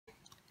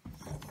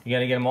You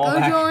gotta get them all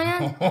back.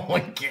 Julian. Oh, I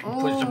can't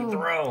push them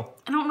through.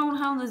 I don't know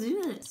how to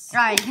do this.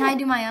 Alright, can I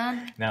do my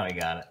own? Now he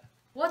got it.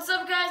 What's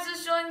up, guys?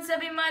 It's Julian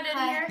Sebi Minded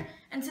here,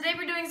 and today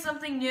we're doing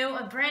something new,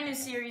 a brand new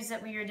series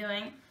that we are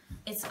doing.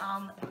 It's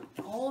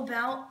all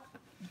about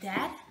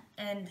Dad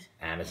and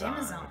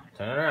Amazon.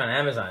 Turn it around,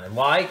 Amazon. And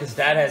why? Because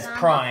Dad has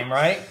Prime,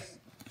 right?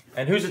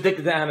 And who's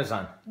addicted to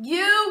Amazon?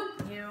 You.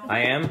 I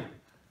am.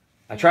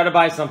 I try to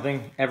buy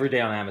something every day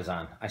on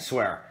Amazon. I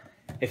swear.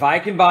 If I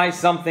can buy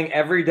something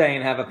every day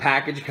and have a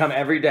package come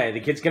every day, the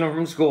kids get home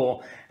from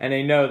school and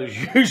they know there's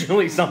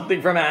usually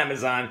something from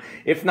Amazon.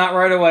 If not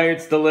right away,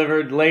 it's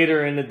delivered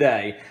later in the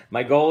day.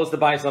 My goal is to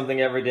buy something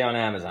every day on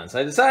Amazon. So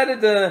I decided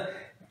to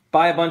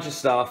buy a bunch of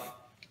stuff.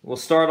 We'll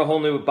start a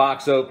whole new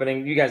box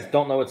opening. You guys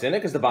don't know what's in it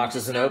because the box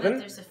isn't open.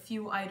 There's a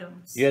few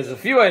items. Yeah, there's a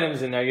few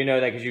items in there. You know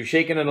that because you're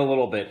shaking it a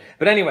little bit.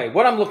 But anyway,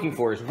 what I'm looking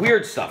for is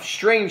weird stuff,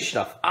 strange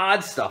stuff,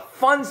 odd stuff,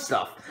 fun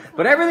stuff.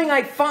 But everything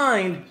I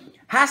find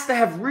has to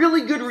have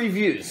really good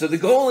reviews. So the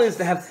goal is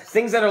to have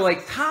things that are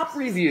like top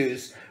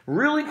reviews,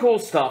 really cool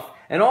stuff,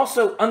 and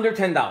also under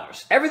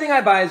 $10. Everything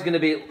I buy is going to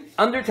be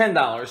under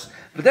 $10,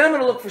 but then I'm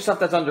going to look for stuff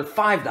that's under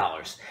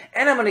 $5.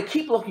 And I'm going to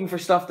keep looking for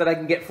stuff that I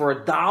can get for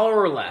 $1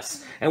 or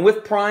less. And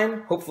with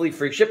Prime, hopefully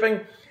free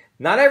shipping.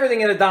 Not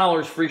everything at $1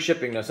 is free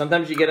shipping, though.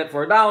 Sometimes you get it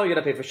for $1, you got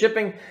to pay for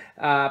shipping,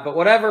 but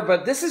whatever.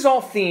 But this is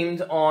all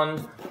themed on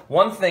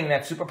one thing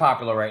that's super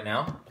popular right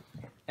now.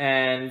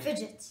 And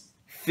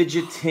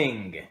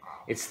fidgeting.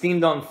 It's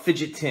themed on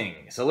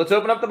fidgeting. So let's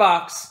open up the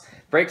box,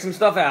 break some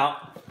stuff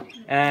out,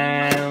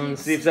 and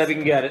see if Sebi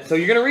can get it. So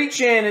you're going to reach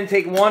in and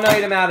take one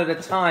item out at a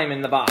time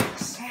in the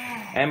box.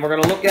 And we're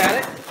going to look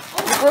at it.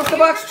 You broke the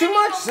box too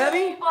much,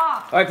 Sebi.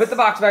 All right, put the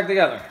box back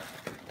together.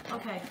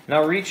 Okay.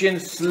 Now reach in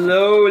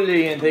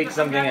slowly and take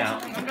something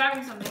out. I'm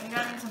grabbing something.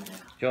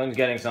 Julian's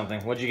getting something.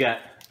 What'd you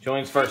get?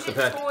 Julian's first to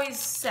pick. Fidget toy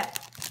set.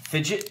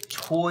 Fidget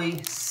toy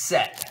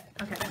set.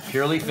 Okay.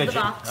 Purely fidget.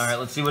 All right,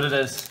 let's see what it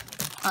is.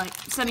 All right,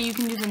 Sebi, you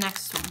can do the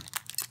next one.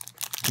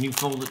 Can you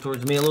fold it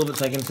towards me a little bit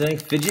so I can say?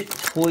 Fidget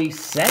toy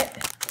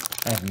set?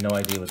 I have no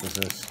idea what this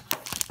is.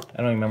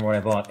 I don't even remember what I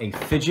bought. A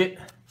fidget.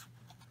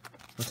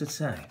 What's it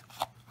say?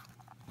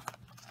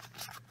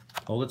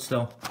 Hold it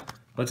still.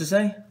 What's it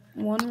say?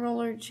 One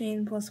roller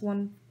chain plus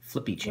one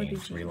flippy chain.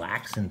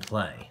 Relax and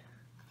play.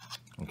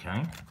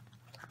 Okay.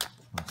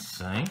 Let's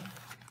see.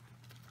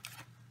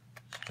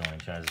 Johnny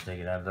tries to take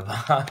it out of the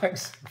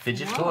box.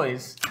 Fidget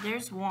toys.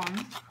 There's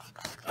one.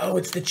 Oh,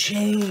 it's the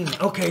chain.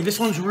 Okay, this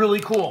one's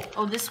really cool.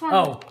 Oh, this one?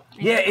 Oh,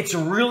 yeah, it's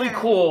really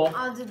cool.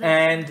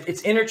 And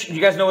it's interchangeable.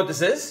 You guys know what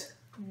this is?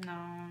 No.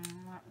 All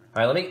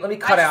right, let me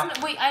cut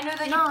out. Wait, I know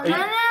that No.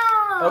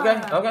 Okay.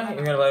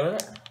 You're gonna play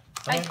with it?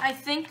 Okay. I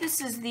think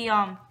this is the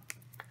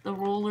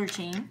roller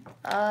chain.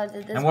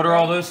 And what are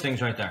all those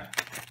things right there?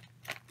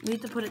 We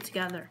have to put it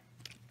together.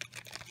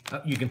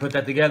 You can put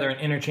that together and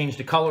interchange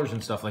the colors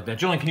and stuff like that.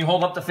 Julian, can you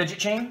hold up the fidget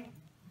chain?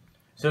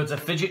 So it's a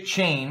fidget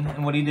chain,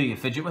 and what do? You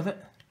fidget with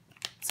it?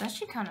 It's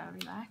actually kind of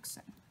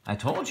relaxing. I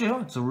told you,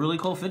 it's a really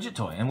cool fidget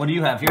toy. And what do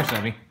you have here,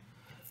 Sebi?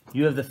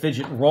 You have the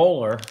fidget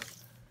roller.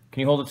 Can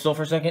you hold it still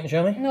for a second and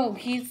show me? No,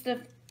 he's the...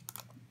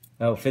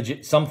 Oh,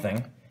 fidget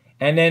something.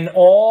 And then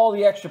all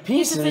the extra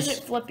pieces, he's the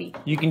fidget flippy.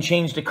 You can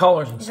change the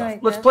colors and stuff.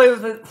 Like Let's play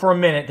with it for a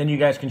minute, then you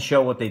guys can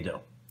show what they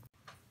do.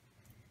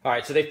 All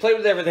right, so they've played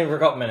with everything for a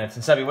couple minutes.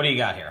 And Sebi, what do you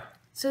got here?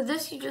 So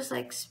this, you just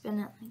like spin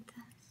it like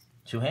this.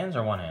 2 hands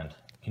or 1 hand?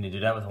 Can you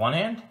do that with 1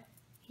 hand?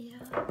 Yeah.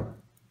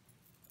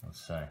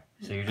 Let's see.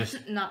 So you're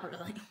just Not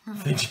really.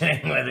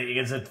 fidgeting with it.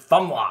 It's a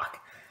thumb lock.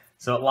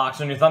 So it locks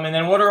on your thumb. And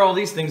then what are all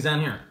these things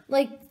down here?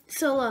 Like,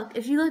 so look,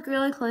 if you look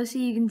really closely,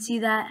 you can see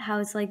that, how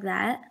it's like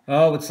that.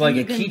 Oh, it's like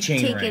a keychain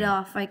keychain ring. Take it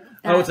off like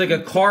that. Oh, it's like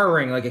a car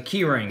ring, like a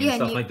key ring and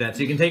stuff and like that.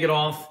 So you can take it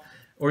off,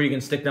 or you can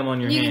stick them on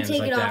your hands You can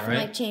take like it that, off right?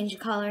 and like change the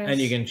colors. And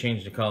you can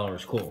change the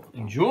colors. Cool.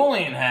 And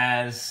Julian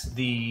has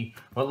the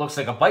what looks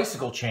like a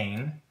bicycle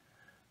chain.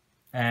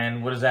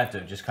 And what does that do?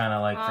 Just kind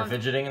of like for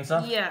fidgeting and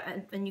stuff? Yeah,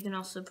 and you can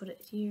also put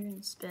it here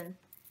and spin.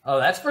 Oh,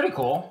 that's pretty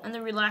cool. And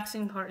the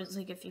relaxing part is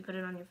like if you put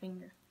it on your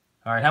finger.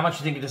 All right, how much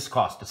do you think this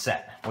cost, the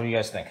set? What do you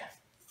guys think?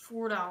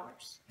 $4.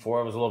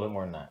 4 was a little bit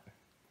more than that.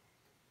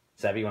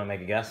 Sebi, you want to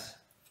make a guess?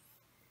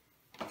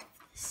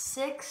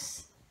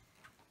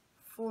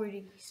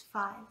 $6.45.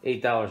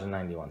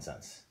 $8.91.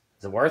 Is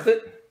it worth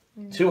it?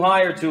 Too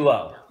high or too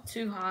low?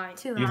 Too high.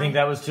 Too You high. think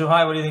that was too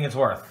high? What do you think it's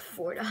worth?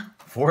 $4.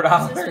 $4?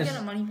 Does this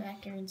get a money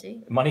back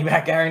guarantee? Money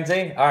back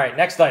guarantee? All right,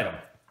 next item.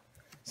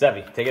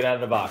 Sebi, take it out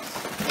of the box.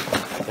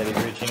 Sebi's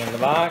reaching in the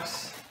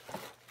box.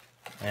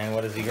 And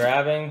what is he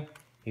grabbing?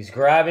 He's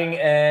grabbing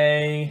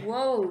a...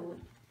 Whoa.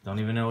 Don't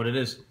even know what it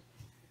is.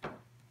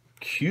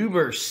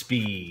 Cuber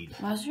Speed.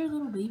 Why is there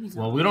little babies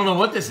on? Well, we don't know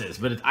what this is,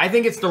 but I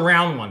think it's the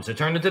round one. So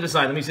turn it to the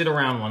side. Let me see the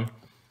round one.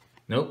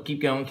 Nope,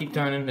 keep going, keep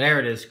turning. There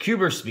it is.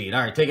 Cuber Speed.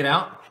 All right, take it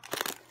out.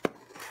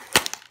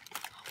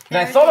 And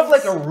I thought of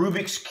like a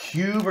Rubik's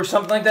Cube or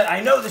something like that.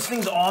 I know this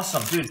thing's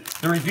awesome, dude.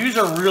 The reviews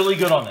are really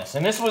good on this.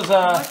 And this was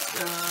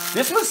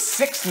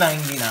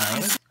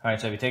 $6.99. All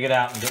right, so if you take it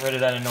out and get rid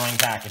of that annoying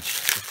package.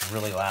 It's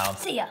really loud.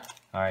 See ya.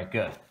 All right,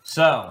 good.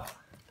 So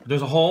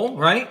there's a hole,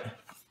 right?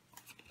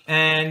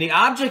 And the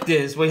object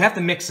is, well, you have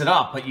to mix it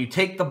up, but you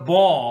take the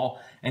ball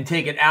and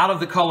take it out of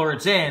the color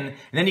it's in, and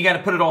then you got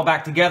to put it all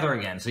back together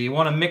again. So you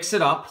want to mix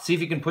it up, see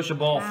if you can push a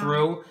ball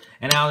through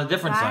and out a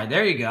different side.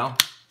 There you go.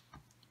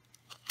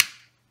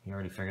 You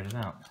already figured it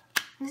out.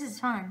 This is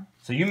fun.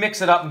 So you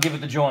mix it up and give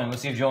it to Julian.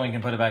 Let's see if Julian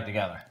can put it back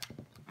together.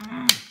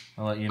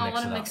 I'll let you mix it up. I'll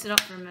let him mix it up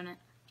for a minute.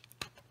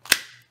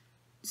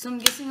 So I'm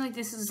guessing like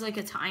this is like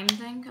a time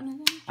thing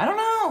kind of thing? I don't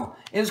know.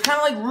 It was kind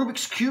of like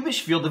Rubik's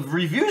Cube-ish feel. The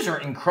reviews are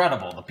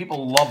incredible. The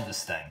people love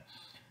this thing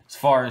as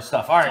far as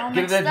stuff. All right,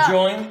 give that to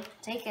Julian.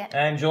 Take it.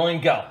 And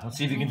Julian, go. Let's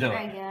see if you can do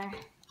it.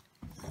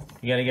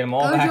 You got to get them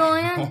all back.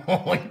 Julian.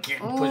 Oh, you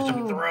can't push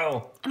them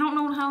through. I don't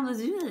know how to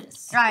do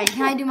this. All right,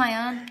 can I do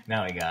my own?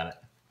 Now he got it.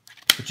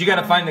 But you got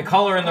to find the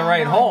color in the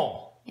right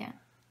hole. Yeah.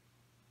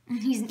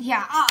 He's,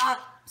 yeah.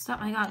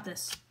 Stop, I got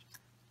this.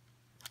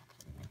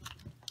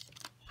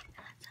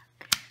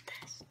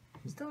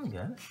 He's doing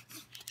good.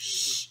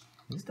 Shh.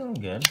 He's doing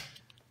good.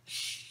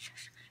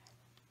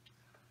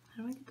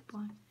 How do I get the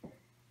blind?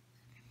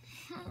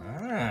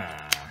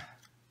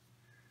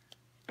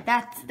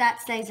 That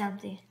stays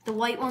empty. The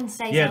white one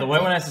stays empty. Yeah, the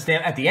white one has to stay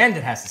at the end.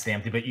 It has to stay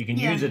empty, but you can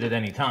use it at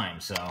any time.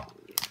 So, all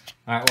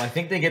right. Well, I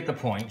think they get the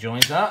point.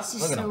 Julian's up.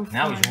 Look at him.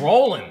 Now he's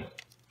rolling.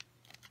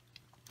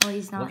 Well,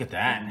 he's not. Look at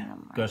that.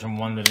 Goes from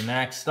one to the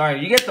next. All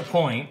right, you get the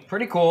point.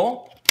 Pretty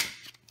cool.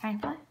 Can I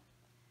play?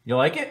 You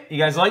like it? You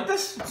guys like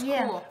this?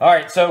 Yeah. Cool. All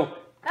right, so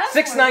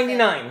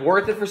 $6.99.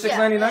 Worth it for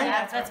 $6.99?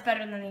 Yeah, that's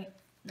better than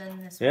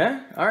this one.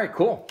 Yeah? All right,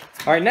 cool.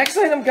 All right, next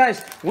item,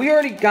 guys. We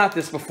already got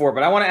this before,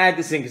 but I want to add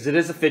this in because it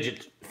is a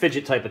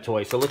fidget type of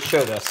toy. So let's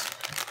show this.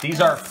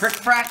 These are Frick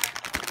Frack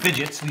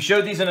fidgets. We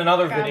showed these in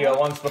another video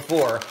once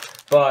before,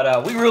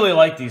 but we really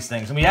like these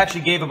things, and we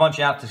actually gave a bunch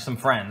out to some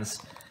friends.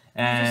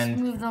 And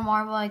just move the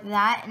marble like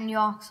that, and you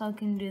also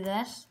can do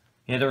this.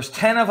 Yeah, there was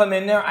 10 of them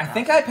in there. I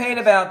think I paid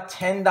about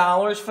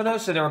 $10 for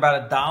those, so they were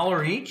about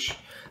 $1 each.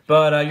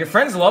 But your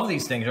friends love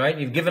these things, right?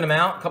 You've given them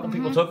out. A couple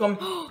people took them.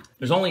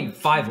 There's only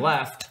 5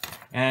 left.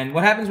 And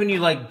what happens when you,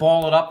 like,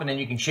 ball it up and then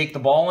you can shake the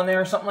ball in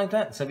there or something like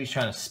that? Somebody's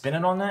trying to spin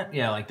it on that?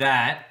 Yeah, like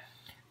that.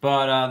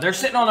 But they're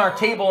sitting on our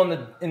table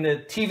in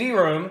the TV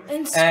room,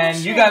 and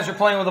you guys are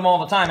playing with them all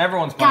the time.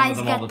 Everyone's playing with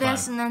them all the time. Guys, get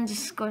this and then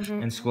just squish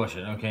it. And squish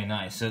it. Okay,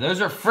 nice. So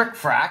those are Frick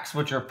Fracks,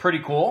 which are pretty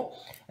cool.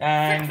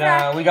 And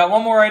we got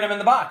one more item in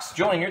the box.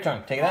 Julian, your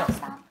turn. Take it out.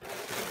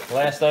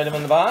 Last item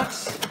in the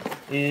box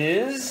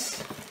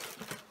is...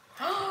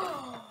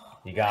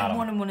 You got them. I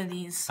wanted one of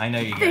these. I know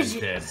you guys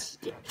did.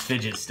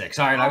 Fidget sticks.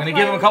 All right, I'm going to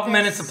give them a couple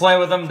minutes to play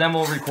with them, then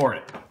we'll record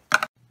it.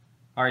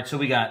 All right, so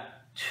we got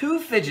 2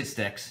 fidget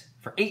sticks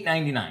for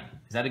 $8.99.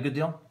 Is that a good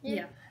deal?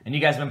 Yeah. And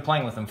you guys have been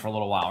playing with them for a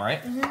little while,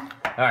 right?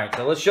 All right,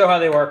 so let's show how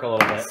they work a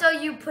little bit. So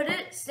you put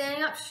it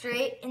standing up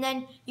straight, and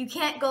then you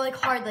can't go like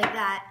hard like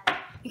that.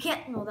 You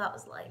can't. No, that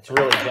was light. It's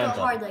really you can't gentle.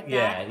 Go hard like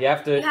yeah, that. you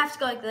have to. You have to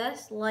go like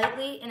this,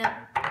 lightly, and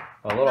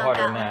a little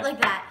harder than that.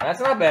 Like that. That's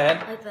not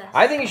bad. Like this.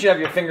 I think you should have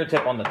your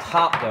fingertip on the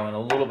top though, and a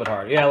little bit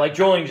harder. Yeah, like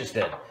Julian just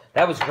did.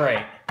 That was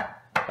great.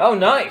 Oh,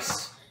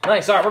 nice.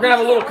 Nice. All right, we're gonna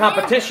have a little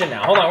competition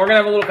now. Hold on, we're gonna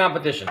have a little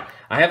competition.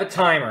 I have a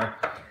timer.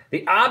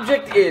 The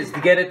object is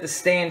to get it to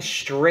stand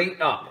straight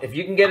up. If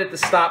you can get it to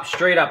stop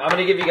straight up, I'm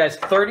going to give you guys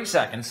 30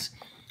 seconds.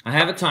 I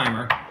have a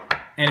timer.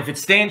 And if it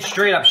stands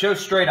straight up, show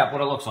straight up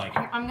what it looks like.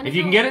 If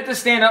you can get it to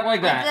stand up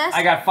like that,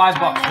 I got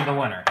 $5 for the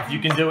winner. If you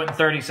can do it in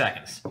 30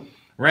 seconds.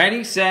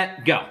 Ready,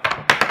 set, go.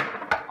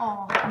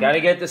 Got to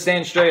get it to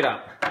stand straight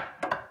up.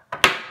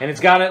 And it's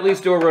got to at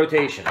least do a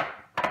rotation.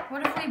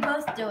 What if we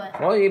both do it?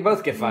 Well, you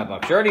both get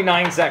 $5. You're already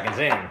 9 seconds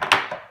in.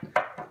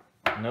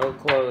 No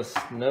close.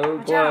 No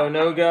glow.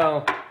 No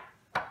go.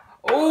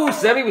 Oh,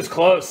 Sebby was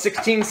close.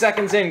 16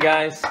 seconds in,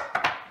 guys.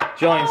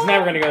 Julian's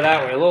never going to go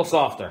that way. A little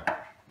softer.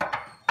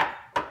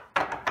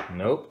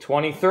 Nope.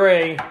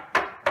 23.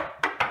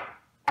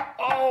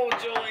 Oh,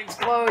 Julian's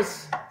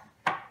close.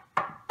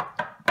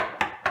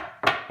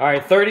 All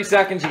right, 30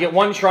 seconds. You get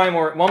one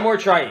more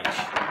try each.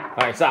 All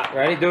right, stop.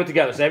 Ready? Do it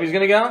together. Sebby's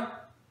going to go.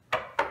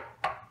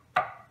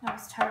 That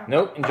was terrible.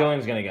 Nope, and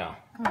Julian's going to go.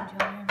 Come on,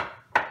 Julian.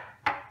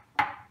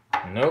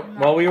 Nope.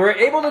 Well, we were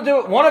able to do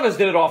it. One of us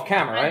did it off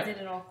camera, right? I did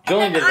it off.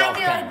 Julian did it off I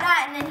camera. did like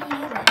that, and then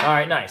he hit it. All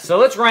right, nice. So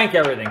let's rank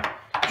everything.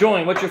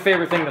 Julian, what's your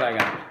favorite thing that I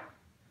got?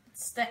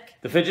 Stick.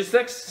 The fidget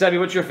sticks? Sebby,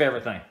 what's your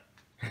favorite thing?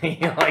 He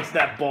likes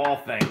that ball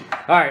thing.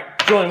 All right,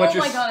 Julian, what's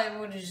your... Oh my god, I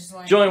would have just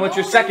like... Julian, what's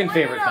your second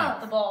favorite thing?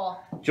 The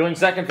ball. Julian's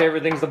second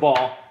favorite thing is the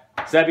ball.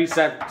 Sebby's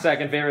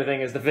second favorite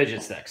thing is the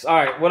fidget sticks. All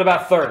right, what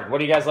about third? What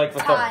do you guys like for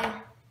third?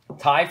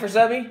 Tie for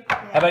Sebby?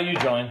 Yeah. How about you,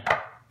 Julian?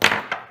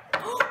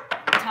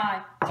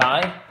 Tie.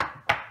 Tie?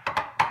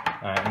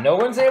 All right, no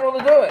one's able to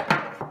do it.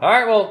 All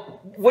right, well,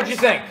 what'd you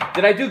think?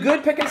 Did I do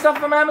good picking stuff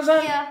from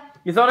Amazon? Yeah.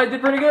 You thought I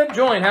did pretty good?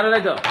 Julian, how did I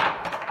do?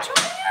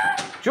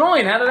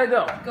 Julian, how did I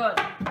do? Good.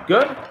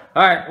 Good?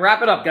 All right,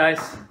 wrap it up, guys.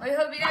 Well, I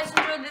hope you guys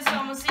enjoyed this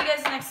one. We'll see you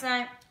guys next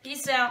time.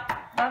 Peace out.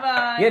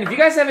 Bye-bye. Yeah, and if you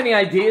guys have any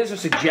ideas or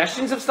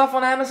suggestions of stuff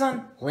on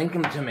Amazon, link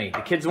them to me.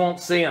 The kids won't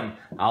see them.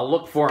 I'll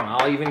look for them.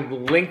 I'll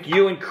even link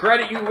you and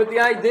credit you with the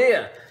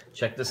idea.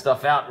 Check this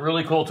stuff out.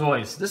 Really cool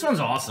toys. This one's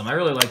awesome. I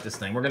really like this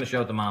thing. We're going to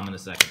show it to Mom in a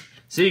second.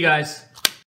 See you guys.